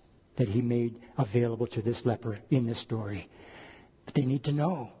Jesus that He made available to this leper in this story. But they need to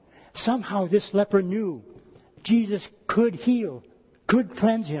know. Somehow this leper knew Jesus could heal, could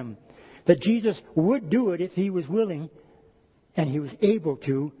cleanse him. That Jesus would do it if He was willing, and He was able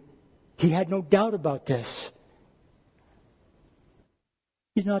to. He had no doubt about this.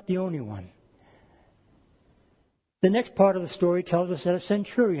 He's not the only one. The next part of the story tells us that a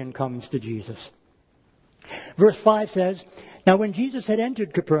centurion comes to Jesus. Verse 5 says, "Now when Jesus had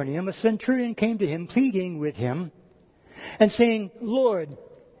entered Capernaum, a centurion came to him, pleading with him, and saying, 'Lord,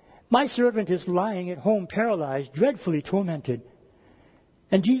 my servant is lying at home paralyzed, dreadfully tormented.'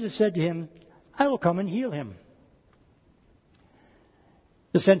 And Jesus said to him, 'I will come and heal him.'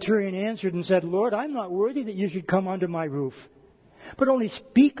 The centurion answered and said, 'Lord, I'm not worthy that you should come under my roof, but only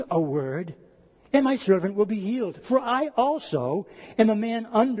speak a word, and my servant will be healed. For I also am a man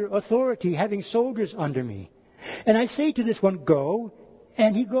under authority, having soldiers under me. And I say to this one, go,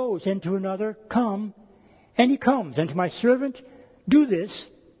 and he goes, and to another, come, and he comes, and to my servant, do this,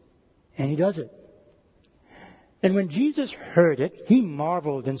 and he does it.' And when Jesus heard it, he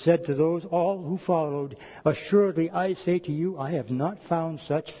marveled and said to those all who followed, 'Assuredly I say to you, I have not found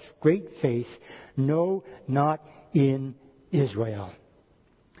such great faith, no, not in Israel.'"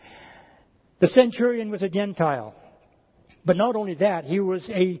 The centurion was a Gentile. But not only that, he was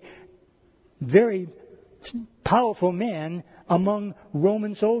a very powerful man among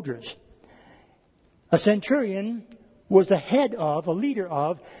Roman soldiers. A centurion was the head of, a leader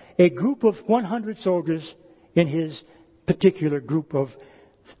of, a group of 100 soldiers in his particular group of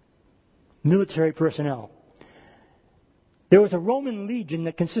military personnel. There was a Roman legion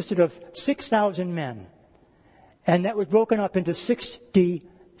that consisted of 6,000 men, and that was broken up into 60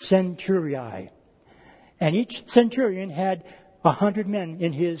 centurii. And each centurion had 100 men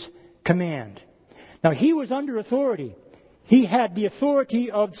in his command. Now he was under authority. He had the authority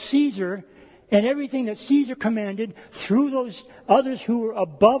of Caesar, and everything that Caesar commanded through those others who were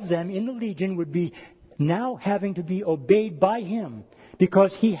above them in the legion would be now having to be obeyed by him,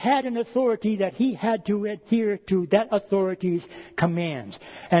 because he had an authority that he had to adhere to that authority's commands.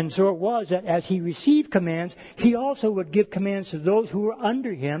 And so it was that as he received commands, he also would give commands to those who were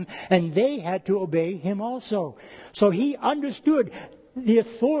under him, and they had to obey him also. So he understood the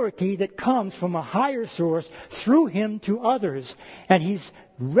authority that comes from a higher source through him to others. And he's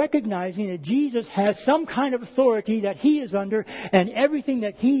recognizing that Jesus has some kind of authority that he is under, and everything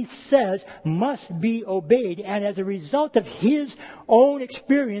that he says must be obeyed. And as a result of his own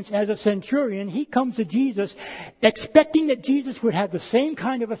experience as a centurion, he comes to Jesus expecting that Jesus would have the same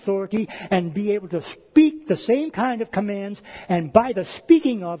kind of authority and be able to speak the same kind of commands, and by the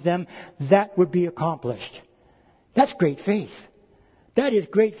speaking of them, that would be accomplished. That's great faith. That is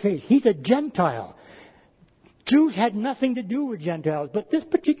great faith. He's a Gentile. Jews had nothing to do with Gentiles, but this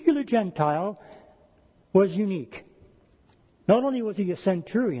particular Gentile was unique. Not only was he a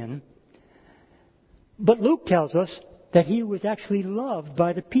centurion, but Luke tells us that he was actually loved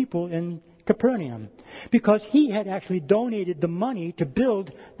by the people in Capernaum, because he had actually donated the money to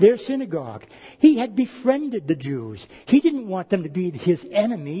build their synagogue. He had befriended the Jews. He didn't want them to be his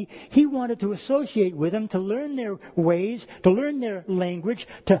enemy. He wanted to associate with them, to learn their ways, to learn their language,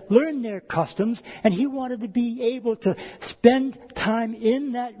 to learn their customs, and he wanted to be able to spend time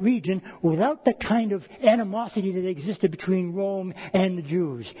in that region without the kind of animosity that existed between Rome and the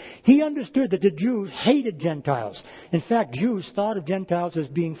Jews. He understood that the Jews hated Gentiles. In fact, Jews thought of Gentiles as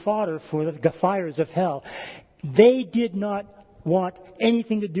being fodder for the fires of hell. They did not want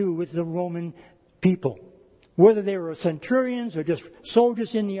anything to do with the Roman people. Whether they were centurions or just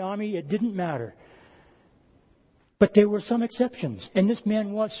soldiers in the army, it didn't matter. But there were some exceptions, and this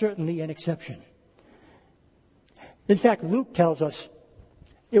man was certainly an exception. In fact, Luke tells us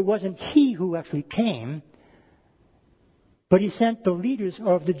it wasn't he who actually came, but he sent the leaders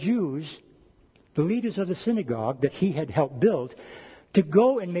of the Jews, the leaders of the synagogue that he had helped build, to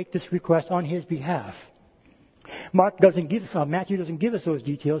go and make this request on his behalf. Matthew doesn't give us those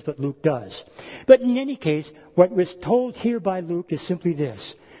details, but Luke does. But in any case, what was told here by Luke is simply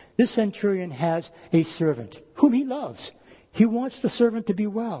this. This centurion has a servant whom he loves. He wants the servant to be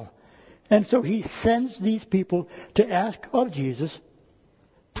well. And so he sends these people to ask of Jesus,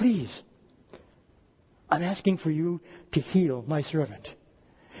 "Please, I'm asking for you to heal my servant."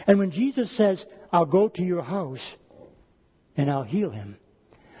 And when Jesus says, "I'll go to your house and I'll heal him,"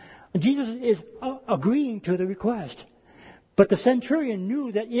 Jesus is agreeing to the request. But the centurion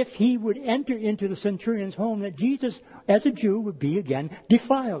knew that if he would enter into the centurion's home, that Jesus, as a Jew, would be again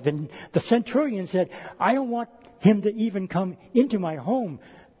defiled. And the centurion said, "I don't want him to even come into my home.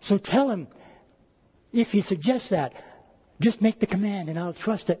 So tell him, if he suggests that, just make the command and I'll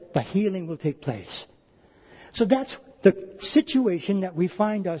trust that the healing will take place." So that's the situation that we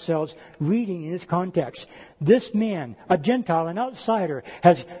find ourselves reading in this context. This man, a Gentile, an outsider,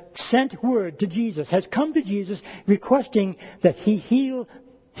 has sent word to Jesus, has come to Jesus requesting that he heal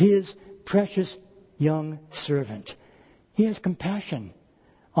his precious young servant. He has compassion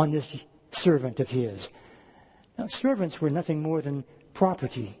on this servant of his. Now, servants were nothing more than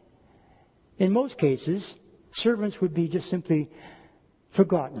property. In most cases, servants would be just simply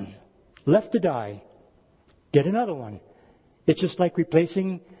forgotten, left to die, get another one. It's just like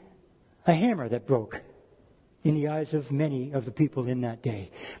replacing a hammer that broke in the eyes of many of the people in that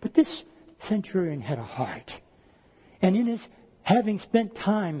day. But this centurion had a heart. And in his having spent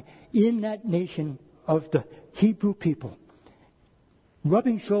time in that nation of the Hebrew people,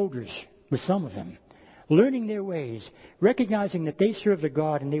 rubbing shoulders with some of them, learning their ways, recognizing that they served a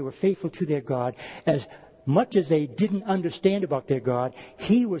God and they were faithful to their God, as much as they didn't understand about their God,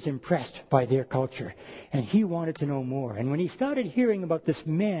 he was impressed by their culture. And he wanted to know more. And when he started hearing about this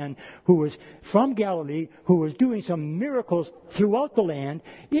man who was from Galilee, who was doing some miracles throughout the land,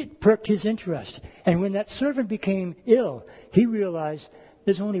 it perked his interest. And when that servant became ill, he realized,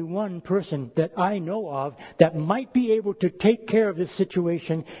 there's only one person that I know of that might be able to take care of this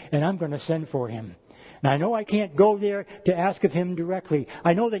situation, and I'm going to send for him. Now, I know I can't go there to ask of him directly.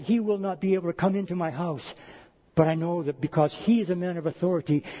 I know that he will not be able to come into my house. But I know that because he is a man of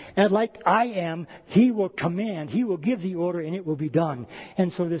authority, and like I am, he will command, he will give the order, and it will be done.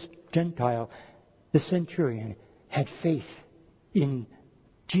 And so this Gentile, the centurion, had faith in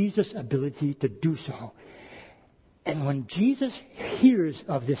Jesus' ability to do so. And when Jesus hears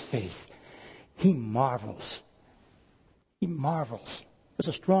of this faith, he marvels. He marvels.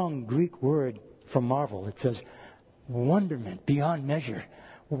 There's a strong Greek word for marvel. It says wonderment beyond measure.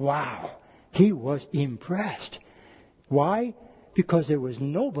 Wow. He was impressed. Why? Because there was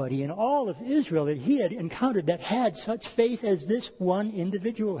nobody in all of Israel that he had encountered that had such faith as this one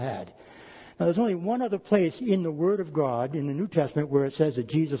individual had. Now, there's only one other place in the Word of God, in the New Testament, where it says that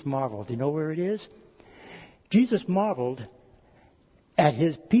Jesus marveled. Do you know where it is? Jesus marveled at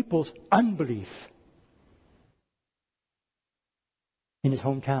his people's unbelief in his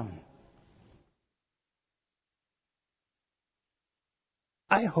hometown.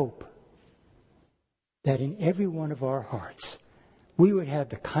 I hope that in every one of our hearts, we would have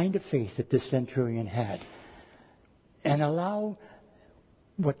the kind of faith that this centurion had, and allow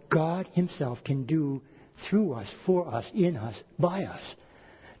what God himself can do through us, for us, in us, by us,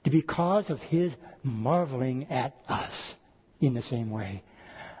 to be cause of his marveling at us in the same way.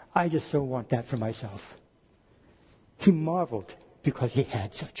 I just so want that for myself. He marveled because he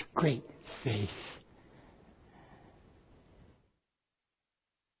had such great faith.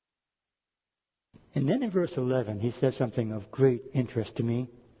 And then in verse 11, he says something of great interest to me,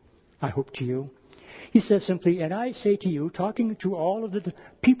 I hope to you. He says simply, and I say to you, talking to all of the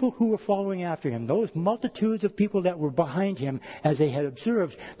people who were following after him, those multitudes of people that were behind him as they had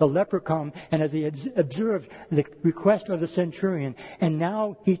observed the leper come and as they had observed the request of the centurion. And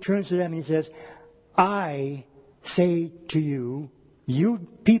now he turns to them and he says, I say to you, you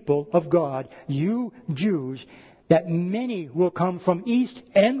people of God, you Jews, that many will come from east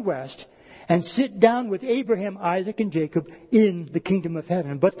and west and sit down with Abraham, Isaac, and Jacob in the kingdom of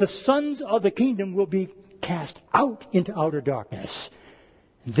heaven. But the sons of the kingdom will be cast out into outer darkness.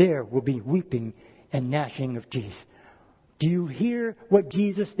 There will be weeping and gnashing of teeth. Do you hear what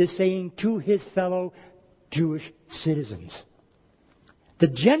Jesus is saying to his fellow Jewish citizens? The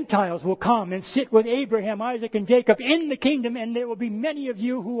Gentiles will come and sit with Abraham, Isaac, and Jacob in the kingdom, and there will be many of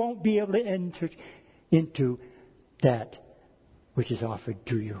you who won't be able to enter into that which is offered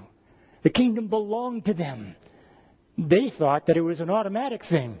to you. The kingdom belonged to them. They thought that it was an automatic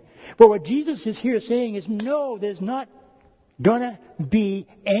thing. But what Jesus is here saying is, no, there's not going to be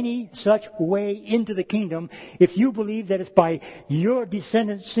any such way into the kingdom if you believe that it's by your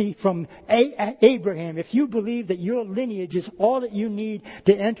descendancy from Abraham. If you believe that your lineage is all that you need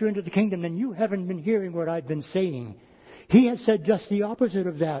to enter into the kingdom, then you haven't been hearing what I've been saying. He had said just the opposite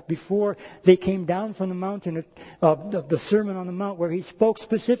of that before they came down from the mountain of the Sermon on the Mount, where he spoke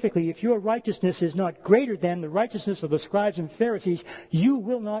specifically, if your righteousness is not greater than the righteousness of the scribes and Pharisees, you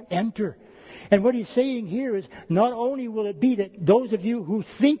will not enter. And what he's saying here is, not only will it be that those of you who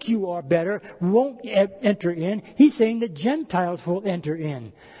think you are better won't enter in, he's saying the Gentiles will enter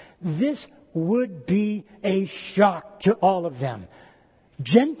in. This would be a shock to all of them.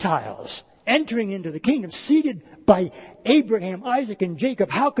 Gentiles entering into the kingdom, seated by Abraham, Isaac, and Jacob.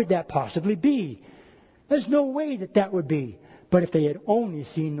 How could that possibly be? There's no way that that would be. But if they had only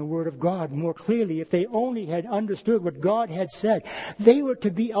seen the Word of God more clearly, if they only had understood what God had said, they were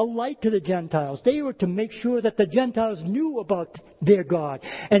to be a light to the Gentiles. They were to make sure that the Gentiles knew about their God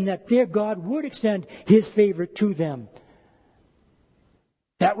and that their God would extend his favor to them.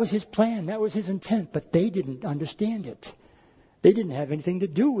 That was his plan. That was his intent. But they didn't understand it. They didn't have anything to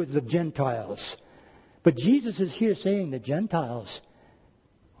do with the Gentiles. But Jesus is here saying the Gentiles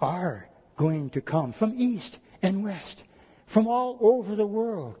are going to come from east and west, from all over the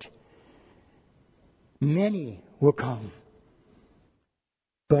world. Many will come.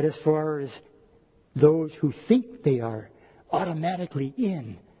 But as far as those who think they are automatically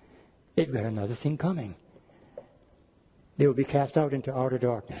in, they've got another thing coming. They will be cast out into outer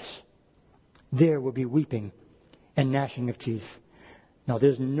darkness. There will be weeping and gnashing of teeth. Now,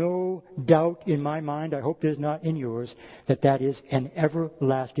 there's no doubt in my mind, I hope there's not in yours, that that is an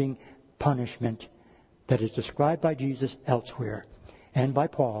everlasting punishment that is described by Jesus elsewhere, and by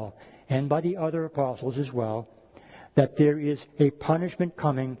Paul, and by the other apostles as well, that there is a punishment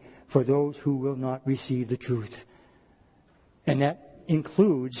coming for those who will not receive the truth. And that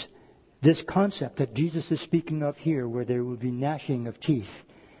includes this concept that Jesus is speaking of here, where there will be gnashing of teeth,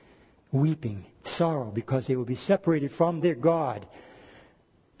 weeping, sorrow, because they will be separated from their God.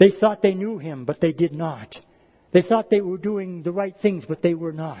 They thought they knew Him, but they did not. They thought they were doing the right things, but they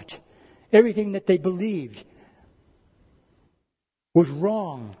were not. Everything that they believed was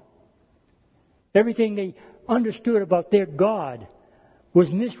wrong. Everything they understood about their God was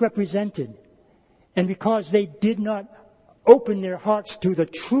misrepresented. And because they did not open their hearts to the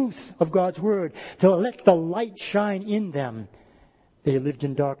truth of God's Word, to let the light shine in them, they lived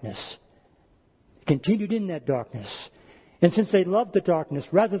in darkness. Continued in that darkness. And since they loved the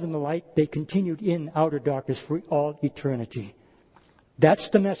darkness rather than the light, they continued in outer darkness for all eternity. That's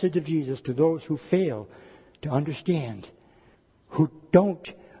the message of Jesus to those who fail to understand, who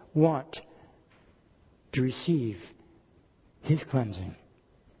don't want to receive His cleansing.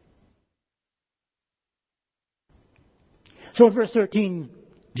 So in verse 13,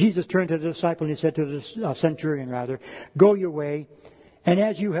 Jesus turned to the disciple and He said to the centurion, "Go your way, and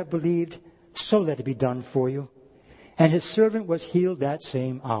as you have believed, so let it be done for you." And his servant was healed that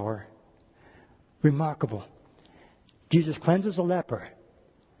same hour. Remarkable. Jesus cleanses a leper,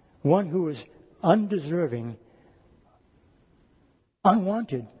 one who is undeserving,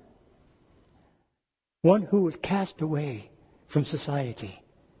 unwanted, one who was cast away from society.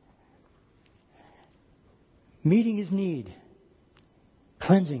 Meeting his need,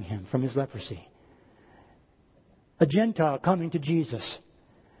 cleansing him from his leprosy. A Gentile coming to Jesus,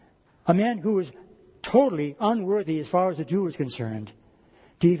 a man who was totally unworthy as far as the Jew was concerned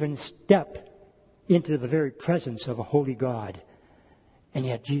to even step into the very presence of a holy God. And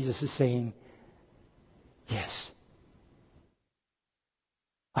yet Jesus is saying, "Yes,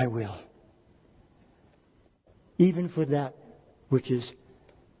 I will. Even for that which is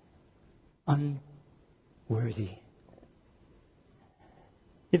unworthy."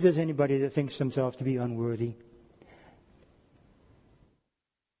 If there's anybody that thinks themselves to be unworthy,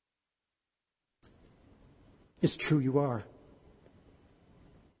 it's true, you are.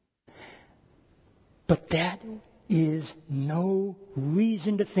 But that is no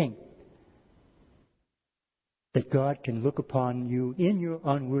reason to think that God can look upon you in your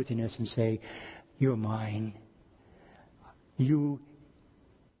unworthiness and say, "You're mine." You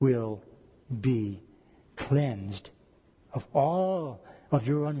will be cleansed of all of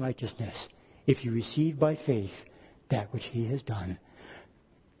your unrighteousness if you receive by faith that which He has done.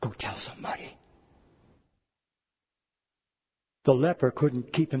 Go tell somebody. The leper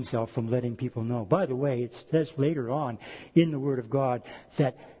couldn't keep himself from letting people know. By the way, it says later on in the Word of God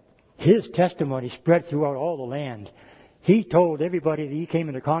that his testimony spread throughout all the land. He told everybody that he came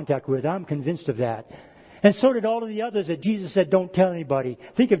into contact with. I'm convinced of that. And so did all of the others that Jesus said, "Don't tell anybody."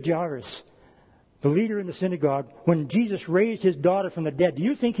 Think of Jairus, the leader in the synagogue. When Jesus raised his daughter from the dead, do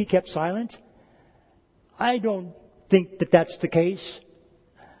you think he kept silent? I don't think that that's the case.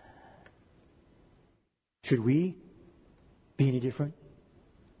 Should we be any different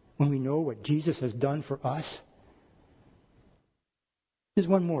when we know what Jesus has done for us? There's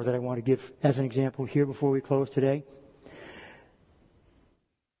one more that I want to give as an example here before we close today.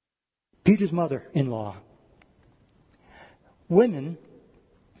 Peter's mother-in-law. Women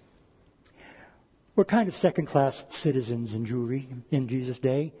were kind of second-class citizens in Jewry in Jesus'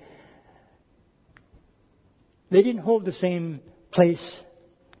 day. They didn't hold the same place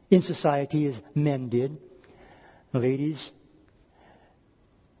in society as men did. Ladies,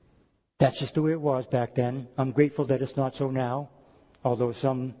 that's just the way it was back then. I'm grateful that it's not so now, although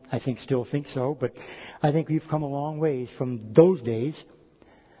some, I think, still think so. But I think we've come a long ways from those days.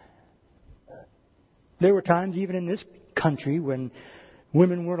 There were times, even in this country, when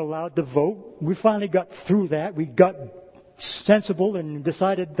women weren't allowed to vote. We finally got through that. We got sensible and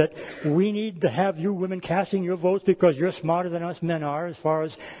decided that we need to have you women casting your votes because you're smarter than us men are as far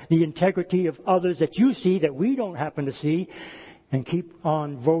as the integrity of others that you see that we don't happen to see. And keep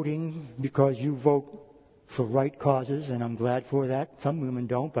on voting because you vote for right causes, and I'm glad for that. Some women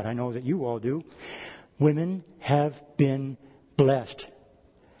don't, but I know that you all do. women have been blessed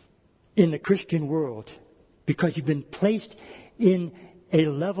in the Christian world because you've been placed in a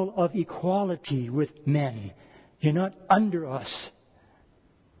level of equality with men. You're not under us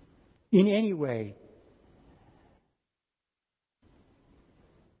in any way.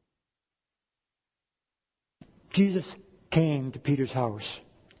 Jesus came to Peter's house,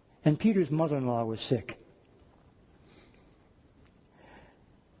 and Peter's mother-in-law was sick.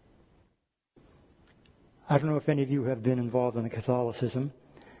 I don't know if any of you have been involved in the Catholicism.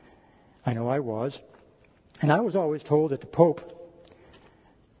 I know I was. And I was always told that the Pope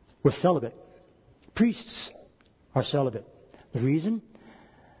was celibate. Priests are celibate. The reason?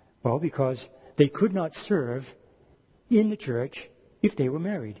 Well, because they could not serve in the church if they were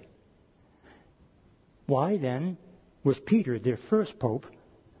married. Why then was Peter, their first pope,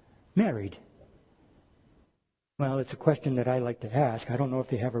 married? Well, it's a question that I like to ask. I don't know if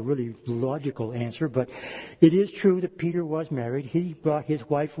they have a really logical answer, but it is true that Peter was married. He brought his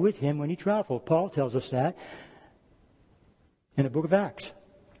wife with him when he traveled. Paul tells us that in the book of Acts.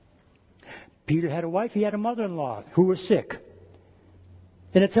 Peter had a wife. He had a mother-in-law who was sick.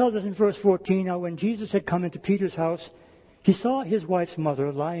 And it tells us in verse 14, now when Jesus had come into Peter's house, he saw his wife's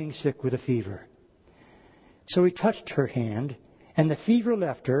mother lying sick with a fever. So he touched her hand, and the fever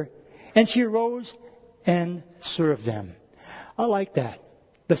left her, and she arose and served them. I like that.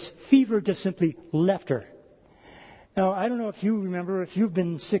 The fever just simply left her. Now, I don't know if you remember, if you've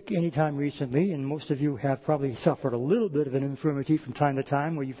been sick any time recently, and most of you have probably suffered a little bit of an infirmity from time to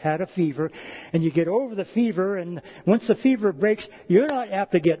time where you've had a fever, and you get over the fever, and once the fever breaks, you're not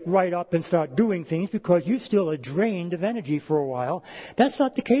apt to get right up and start doing things because you still are drained of energy for a while. That's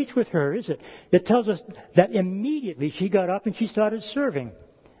not the case with her, is it? It tells us that immediately she got up and she started serving.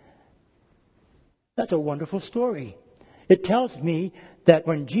 That's a wonderful story. It tells me that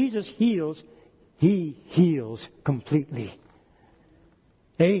when Jesus heals, He heals completely.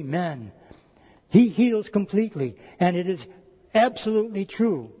 Amen. He heals completely. And it is absolutely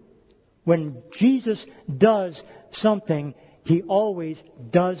true. When Jesus does something, He always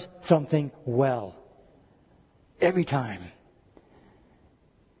does something well. Every time.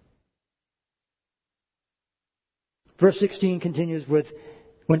 Verse 16 continues with,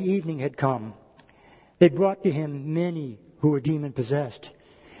 when evening had come, they brought to Him many who were demon-possessed.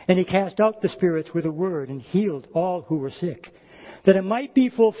 And He cast out the spirits with a word and healed all who were sick, that it might be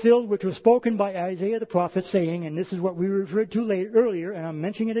fulfilled which was spoken by Isaiah the prophet, saying, and this is what we referred to earlier, and I'm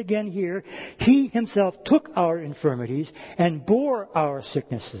mentioning it again here, He Himself took our infirmities and bore our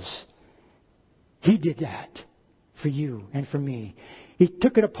sicknesses. He did that for you and for me. He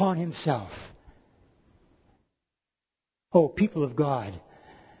took it upon Himself. Oh, people of God,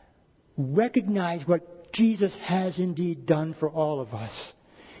 recognize what Jesus has indeed done for all of us.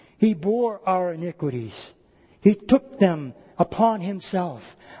 He bore our iniquities. He took them upon Himself.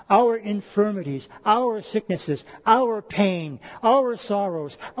 Our infirmities, our sicknesses, our pain, our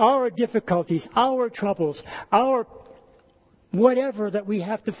sorrows, our difficulties, our troubles, our whatever that we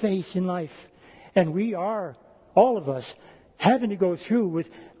have to face in life. And we are, all of us, having to go through with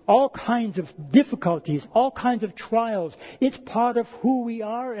all kinds of difficulties, all kinds of trials. It's part of who we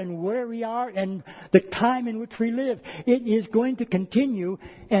are and where we are and the time in which we live. It is going to continue,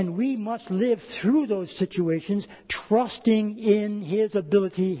 and we must live through those situations, trusting in His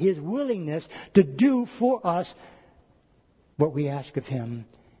ability, His willingness to do for us what we ask of Him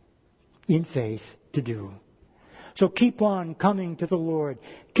in faith to do. So keep on coming to the Lord.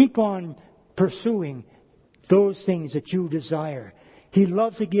 Keep on pursuing those things that you desire. He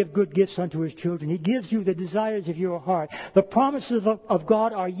loves to give good gifts unto His children. He gives you the desires of your heart. The promises of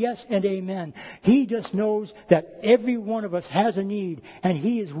God are yes and amen. He just knows that every one of us has a need, and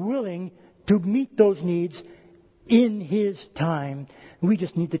He is willing to meet those needs in His time. We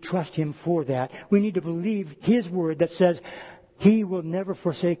just need to trust Him for that. We need to believe His word that says He will never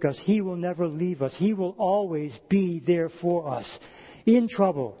forsake us. He will never leave us. He will always be there for us in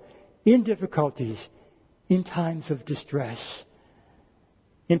trouble, in difficulties, in times of distress,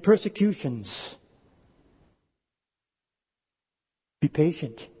 in persecutions. Be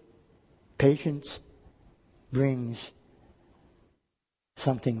patient. Patience brings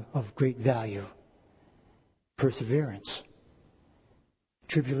something of great value. Perseverance.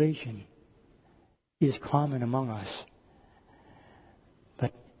 Tribulation is common among us.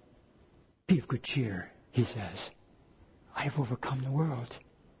 But be of good cheer, He says. I have overcome the world.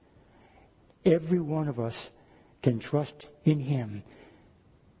 Every one of us can trust in Him,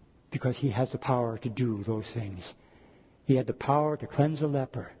 because He has the power to do those things. He had the power to cleanse a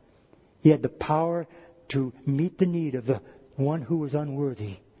leper. He had the power to meet the need of the one who was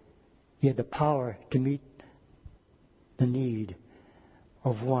unworthy. He had the power to meet the need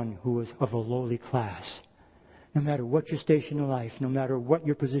of one who was of a lowly class. No matter what your station in life, no matter what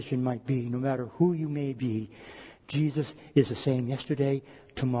your position might be, no matter who you may be, Jesus is the same yesterday,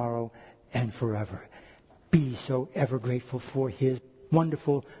 tomorrow, and forever. Be so ever grateful for His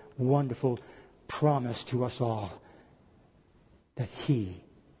wonderful, wonderful promise to us all that He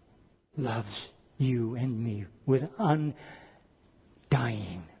loves you and me with undying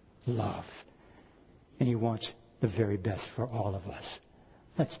love. And He wants the very best for all of us.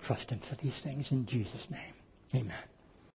 Let's trust Him for these things in Jesus' name. Amen.